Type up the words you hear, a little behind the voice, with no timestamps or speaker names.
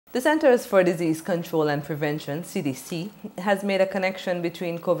The Centers for Disease Control and Prevention, CDC, has made a connection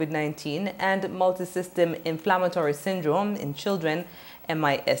between COVID-19 and multisystem inflammatory syndrome in children,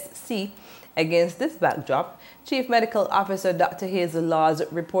 MIS-C. Against this backdrop, Chief Medical Officer Dr. Hazel Laws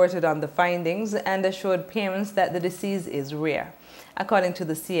reported on the findings and assured parents that the disease is rare. According to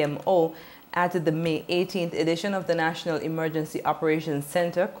the CMO, at the May 18th edition of the National Emergency Operations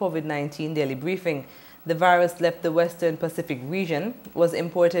Center COVID-19 Daily Briefing, the virus left the Western Pacific region, was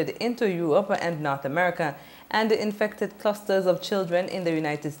imported into Europe and North America, and infected clusters of children in the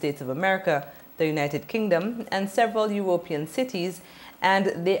United States of America, the United Kingdom, and several European cities,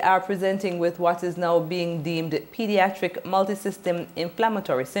 and they are presenting with what is now being deemed pediatric multisystem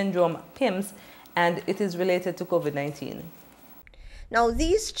inflammatory syndrome, PIMS, and it is related to COVID-19. Now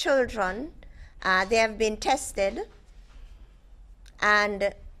these children, they have been tested,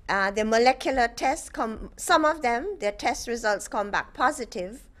 and the molecular tests some of them, their test results come back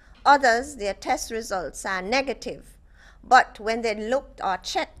positive, others, their test results are negative. But when they looked or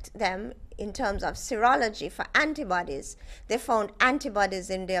checked them in terms of serology for antibodies, they found antibodies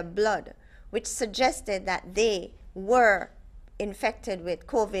in their blood, which suggested that they were infected with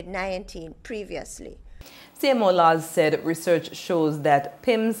COVID-19 previously. CMO Laws said research shows that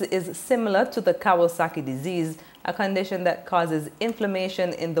PIMS is similar to the Kawasaki disease, a condition that causes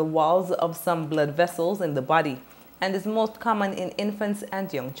inflammation in the walls of some blood vessels in the body and is most common in infants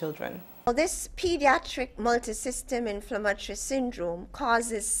and young children. This pediatric multisystem inflammatory syndrome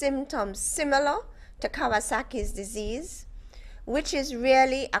causes symptoms similar to Kawasaki's disease, which is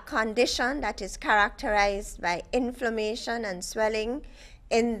really a condition that is characterized by inflammation and swelling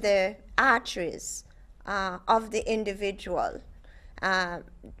in the arteries of the individual,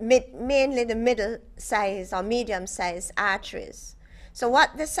 mainly the middle-sized or medium-sized arteries. So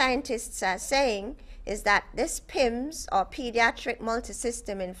what the scientists are saying is that this PIMS, or pediatric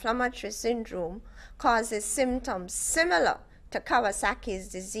multisystem inflammatory syndrome, causes symptoms similar to Kawasaki's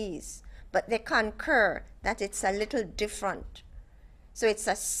disease, but they concur that it's a little different. So it's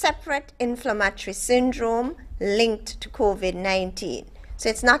a separate inflammatory syndrome linked to COVID-19. So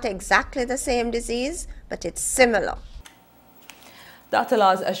it's not exactly the same disease, but it's similar. Dr.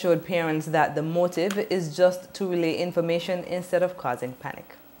 Laws assured parents that the motive is just to relay information instead of causing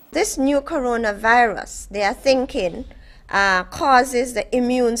panic. This new coronavirus, they are thinking, causes the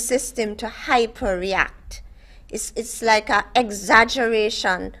immune system to hyperreact. It's like an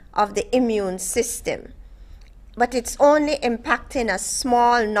exaggeration of the immune system. But it's only impacting a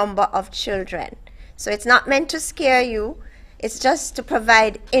small number of children. So it's not meant to scare you. It's just to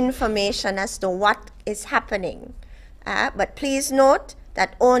provide information as to what is happening. But please note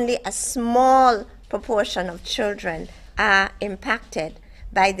that only a small proportion of children are impacted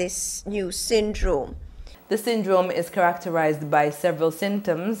by this new syndrome. The syndrome is characterized by several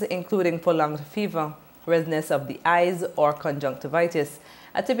symptoms, including prolonged fever, redness of the eyes or conjunctivitis,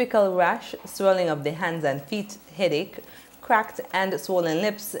 a typical rash, swelling of the hands and feet, headache, cracked and swollen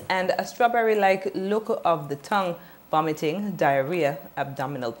lips, and a strawberry-like look of the tongue, vomiting, diarrhea,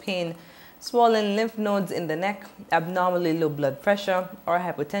 abdominal pain, swollen lymph nodes in the neck, abnormally low blood pressure or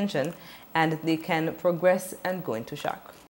hypotension, and they can progress and go into shock.